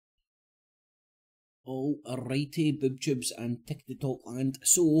Alrighty, BoobTubes and TikTok land.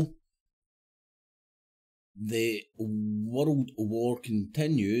 So, the world war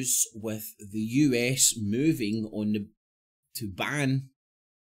continues with the US moving on to ban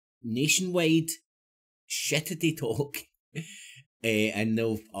nationwide shittity talk, and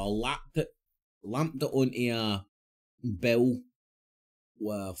they've lamped it onto a bill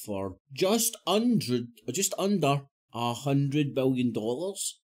for just under $100 billion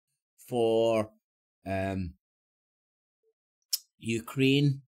for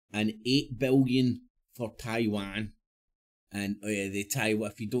Ukraine and $8 billion for Taiwan. And the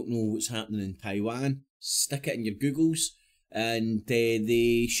Taiwan, if you don't know what's happening in Taiwan, stick it in your Googles, and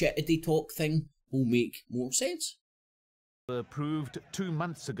the shittity talk thing will make more sense. Approved 2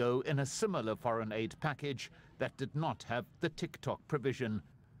 months ago in a similar foreign aid package that did not have the TikTok provision.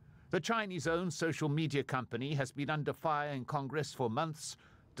 The Chinese-owned social media company has been under fire in Congress for months,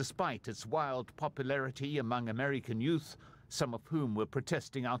 despite its wild popularity among American youth, some of whom were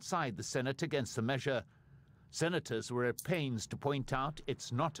protesting outside the Senate against the measure. Senators were at pains to point out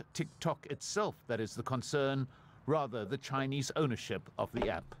it's not TikTok itself that is the concern, rather the Chinese ownership of the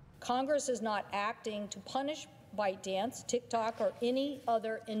app. Congress is not acting to punish ByteDance, TikTok, or any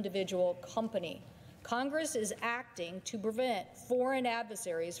other individual company. Congress is acting to prevent foreign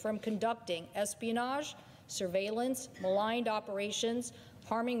adversaries from conducting espionage, surveillance, maligned operations,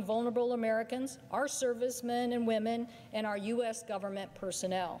 harming vulnerable Americans, our servicemen and women, and our U.S. government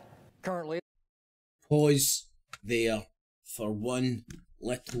personnel. Currently, pause there for one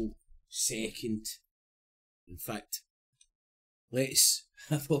little second. In fact, let's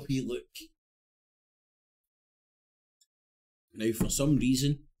have a wee look. Now, for some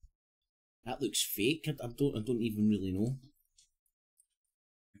reason, that looks fake. I don't even really know.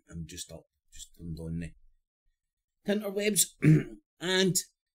 I'm just turned on the interwebs, and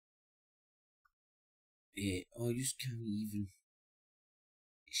I just can't even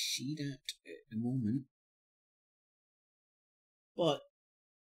see that at the moment. But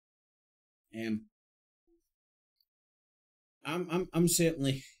I'm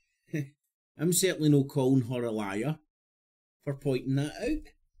certainly I'm certainly no calling her a liar for pointing that out.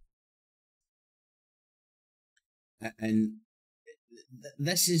 And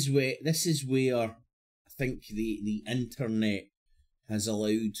this is where I think the internet has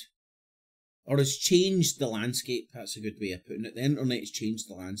allowed, or has changed the landscape. That's a good way of putting it. The internet has changed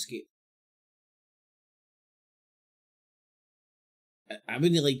the landscape. I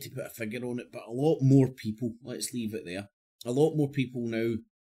wouldn't like to put a figure on it, but a lot more people, let's leave it there, a lot more people now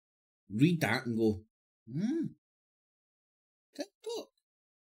read that and go, TikTok,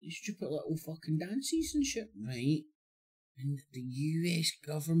 you stupid little fucking dances and shit, right? And the US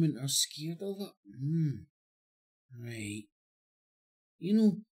government are scared of it? Right. You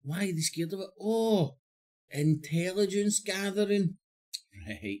know why they're scared of it? Oh, intelligence gathering.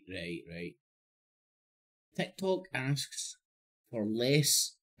 Right. TikTok asks for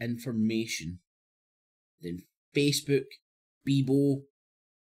less information than Facebook, Bebo,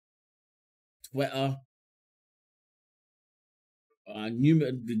 Twitter,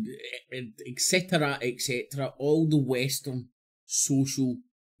 etc. All the Western social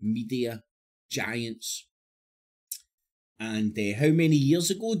media giants. And how many years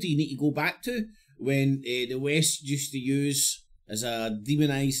ago do you need to go back to when the West used to use as a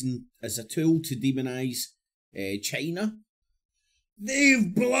tool to demonize China?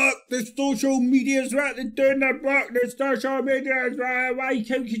 They've blocked the social medias right they're doing. They blocked the social medias right. Why?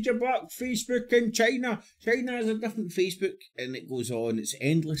 How could you block Facebook in China? China has a different Facebook, and it goes on. It's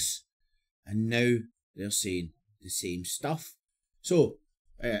endless. And now they're saying the same stuff. So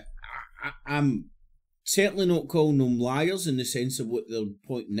I'm certainly not calling them liars in the sense of what they're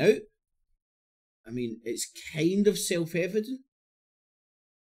pointing out. I mean, it's kind of self-evident.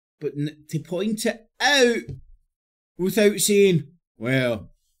 But to point it out without saying,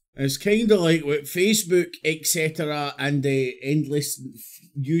 well, it's kind of like what Facebook, etc., and the endless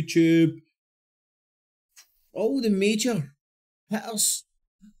YouTube, all the major hitters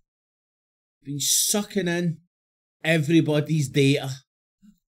been sucking in everybody's data.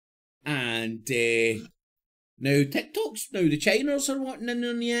 And now the Chiners are wanting in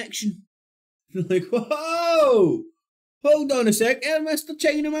on the action. They're like, whoa, hold on a sec there, Mr.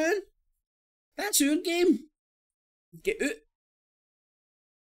 Chinaman. That's your game. Get out.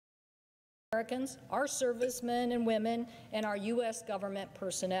 Americans, our servicemen and women, and our U.S. government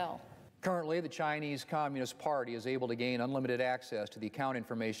personnel. Currently, the Chinese Communist Party is able to gain unlimited access to the account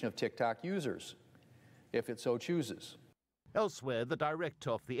information of TikTok users, if it so chooses. Elsewhere, the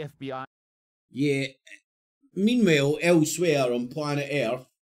director of the FBI... Yeah. Meanwhile, elsewhere on planet Earth,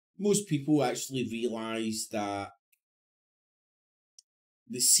 most people actually realise that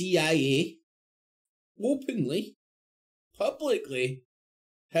the CIA openly, publicly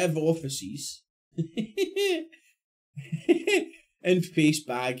have offices in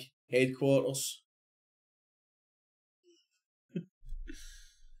Facebag headquarters.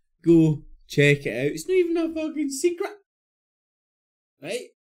 Go check it out. It's not even a fucking secret. Right?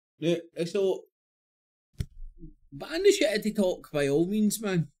 So, ban the shit to talk by all means,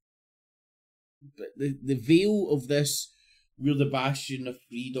 man. But the veil of this, we're the bastion of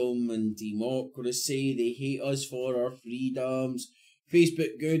freedom and democracy. They hate us for our freedoms.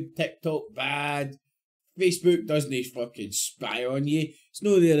 Facebook good, TikTok bad. Facebook doesn't fucking spy on you. It's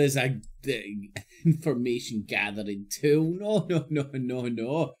no there is a information gathering tool. No.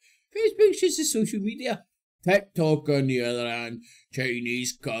 Facebook's just a social media. TikTok, on the other hand,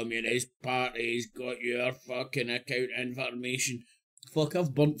 Chinese Communist Party's got your fucking account information. Fuck,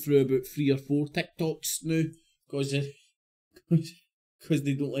 I've burnt through about 3 or 4 TikToks now because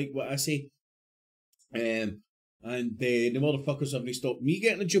they don't like what I say. And the motherfuckers haven't stopped me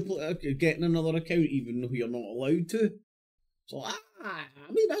getting a duplicate, getting another account, even though you're not allowed to. So,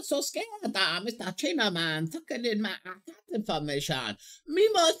 me not so scared, Mr. Chinaman, tucking in my account information. Me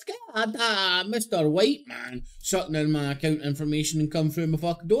more scared, Mr. White Man, sucking in my account information and come through my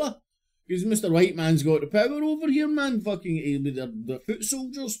fucking door. Because Mr. White Man's got the power over here, man. Fucking with the foot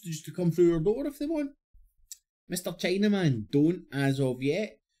soldiers just to come through our door if they want. Mr. Chinaman don't as of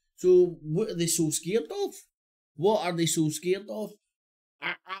yet. So, what are they so scared of? What are they so scared of?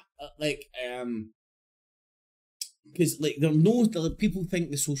 Because people think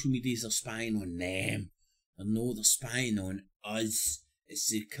the social medias are spying on them. They're spying on us. It's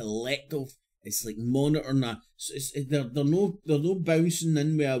the collective. It's like monitoring a. They're no bouncing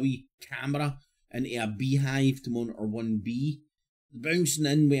in with a wee camera into a beehive to monitor one bee. They're bouncing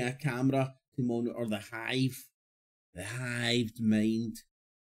in with a camera to monitor the hive, the hived mind.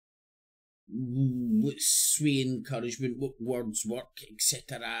 What sway encouragement, what words work,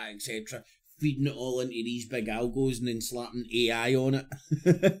 etc., etc. Feeding it all into these big algos and then slapping AI on it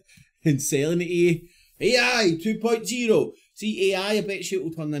and selling it to you. AI 2.0. See, AI, I bet you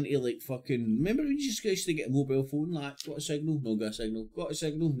it'll turn into like fucking. Remember when you just used to get a mobile phone? Like, got a signal? No, got a signal. Got a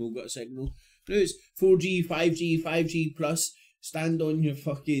signal? No, got a signal. Now it's 4G, 5G, 5G plus. Stand on your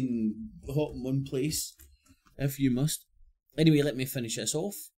fucking hot in one place if you must. Anyway, let me finish this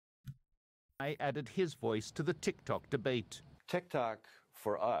off. I added his voice to the TikTok debate. TikTok,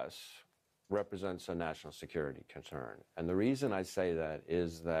 for us, represents a national security concern. And the reason I say that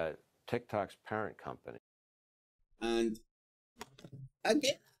is that TikTok's parent company. And I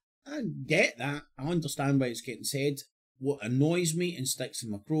get that. I understand why it's getting said. What annoys me and sticks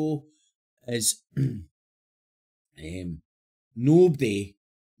in my craw is nobody,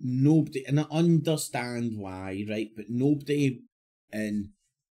 and I understand why, right? But nobody in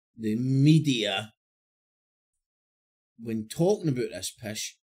the media, when talking about this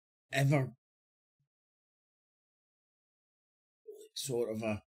pish, ever sort of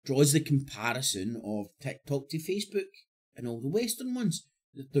draws the comparison of TikTok to Facebook and all the Western ones.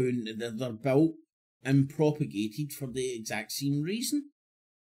 They're built and propagated for the exact same reason.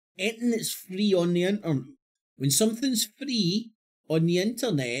 Anything that's free on the internet, when something's free on the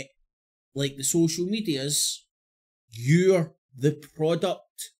internet, like the social medias, you're the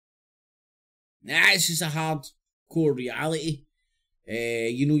product. It's just a hardcore reality.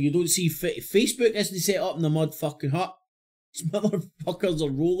 You don't see Facebook isn't set up in the mud fucking hut. These motherfuckers are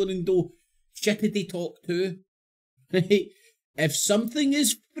rolling in dough. Shit did they talk to? Right? If something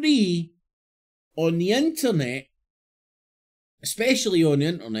is free on the internet, especially on the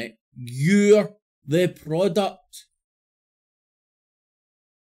internet, you're the product.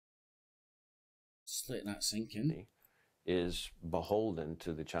 Just let that sink in. Is beholden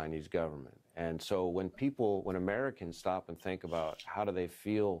to the Chinese government. And so when Americans stop and think about how do they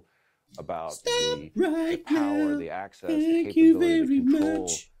feel about the power, the access, the capability to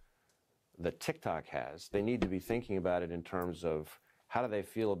control that TikTok has, they need to be thinking about it in terms of how do they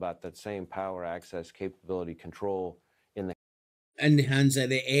feel about that same power, access, capability, control in the hands of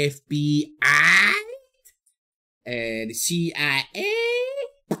the FBI, the CIA,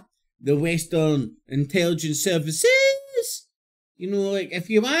 the Western intelligence services. Like if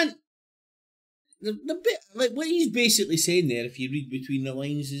you want, the bit like what he's basically saying there, if you read between the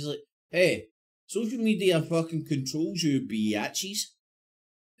lines, is like, hey, social media fucking controls you, biatches.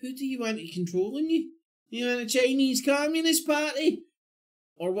 Who do you want to controlling you? You want a Chinese Communist Party?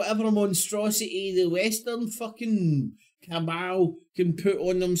 Or whatever monstrosity the Western fucking cabal can put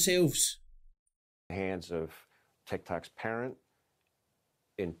on themselves. the hands of TikTok's parent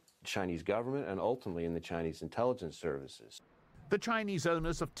in Chinese government and ultimately in the Chinese intelligence services. The Chinese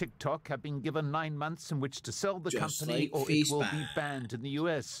owners of TikTok have been given 9 months in which to sell the Just company, like or it will Facebook. be banned in the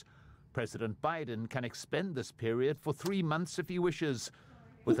US. President Biden can extend this period for 3 months if he wishes.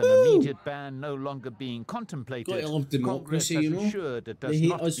 With an immediate ban no longer being contemplated, Gotta love democracy, Congress has you know. ensured it They does hate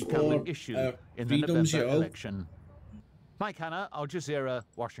not us become for an issue our in the freedoms, November y'all. election. Mike Hanna, Al Jazeera,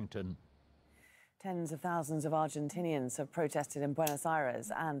 Washington. Tens of thousands of Argentinians have protested in Buenos Aires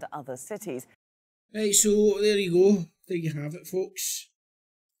and other cities. Right, so there you go. There you have it, folks.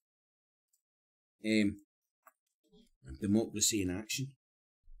 Democracy in action.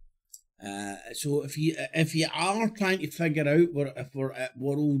 So if you are trying to figure out if we're at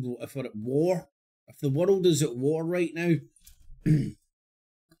war, if the world is at war right now,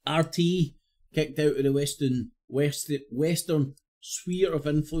 RT kicked out of the western sphere of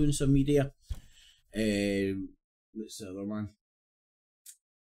influence of media. What's the other one?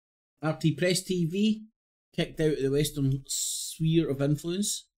 RT Press TV kicked out of the western sphere of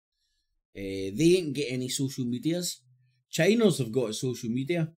influence. They ain't get any social medias. China's have got a social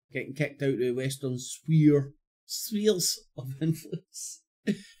media, getting kicked out of the western spheres of influence.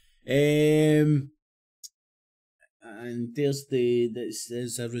 And there's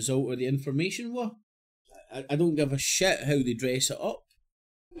a result of the information war. I don't give a shit how they dress it up.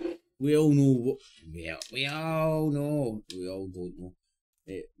 We all know what. We all know. We all don't know.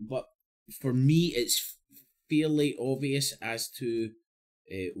 But for me, it's fairly obvious as to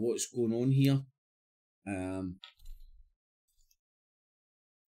what's going on here.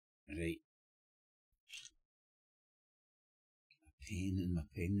 Right. A pen and my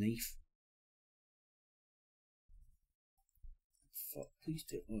penknife. Fuck, please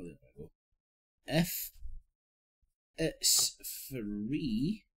take. Oh, there we go. If it's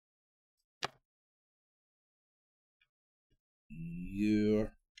free,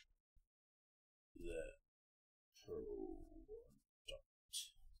 you're the product.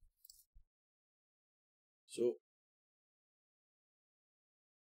 So,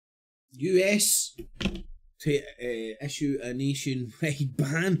 US to issue a nationwide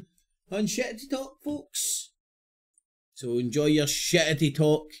ban on shittity talk, folks. So enjoy your shittity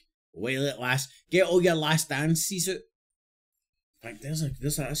talk while it lasts. Get all your last dances out. In fact,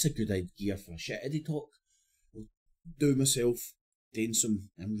 that's a good idea for shittity talk. I'll do myself doing some.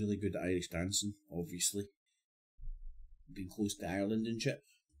 I'm really good at Irish dancing, obviously. Being close to Ireland and shit.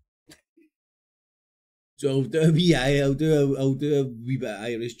 So I'll do a wee I'll do a wee bit of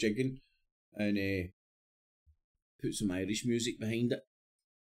Irish jigging and put some Irish music behind it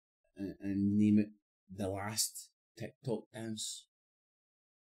and name it The Last TikTok Dance.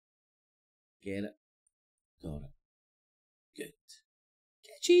 Get it? Got it. Good.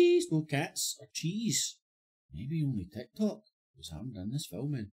 Get cheese, no cats or cheese. Maybe only TikTok, because I haven't done this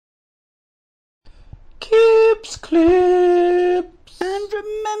filming. Clips. And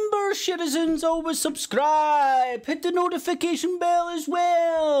remember, citizens, always subscribe. Hit the notification bell as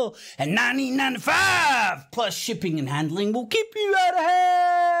well. And $19.95 plus shipping and handling will keep you out of hell.